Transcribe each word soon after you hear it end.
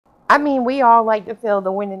I mean, we all like to feel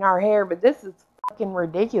the wind in our hair, but this is fucking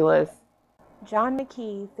ridiculous. John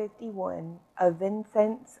McKee, 51, of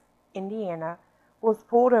Vincennes, Indiana, was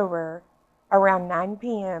pulled over around 9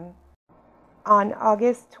 p.m. on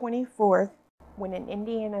August 24th when an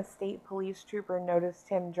Indiana State Police trooper noticed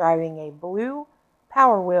him driving a blue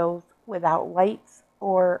Power Wheels without lights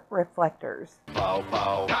or reflectors. Pow,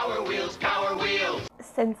 pow. Power Wheels, Power Wheels.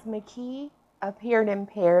 Since McKee appeared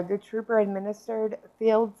impaired, the trooper administered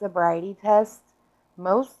field sobriety tests,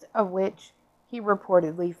 most of which he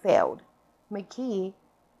reportedly failed. McKee,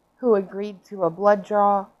 who agreed to a blood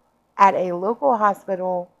draw at a local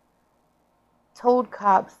hospital, told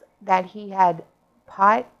cops that he had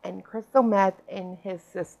pot and crystal meth in his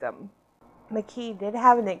system. McKee did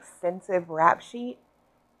have an extensive rap sheet,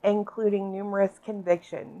 including numerous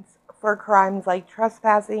convictions for crimes like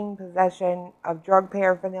trespassing, possession of drug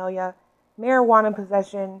paraphernalia, marijuana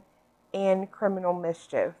possession, and criminal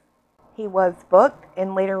mischief. He was booked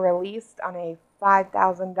and later released on a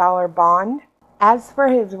 $5,000 bond. As for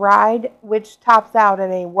his ride, which tops out at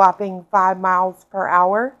a whopping 5 miles per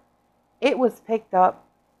hour, it was picked up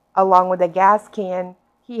along with a gas can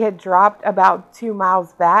he had dropped about 2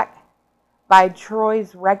 miles back by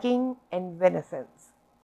Troy's Wrecking and Venison.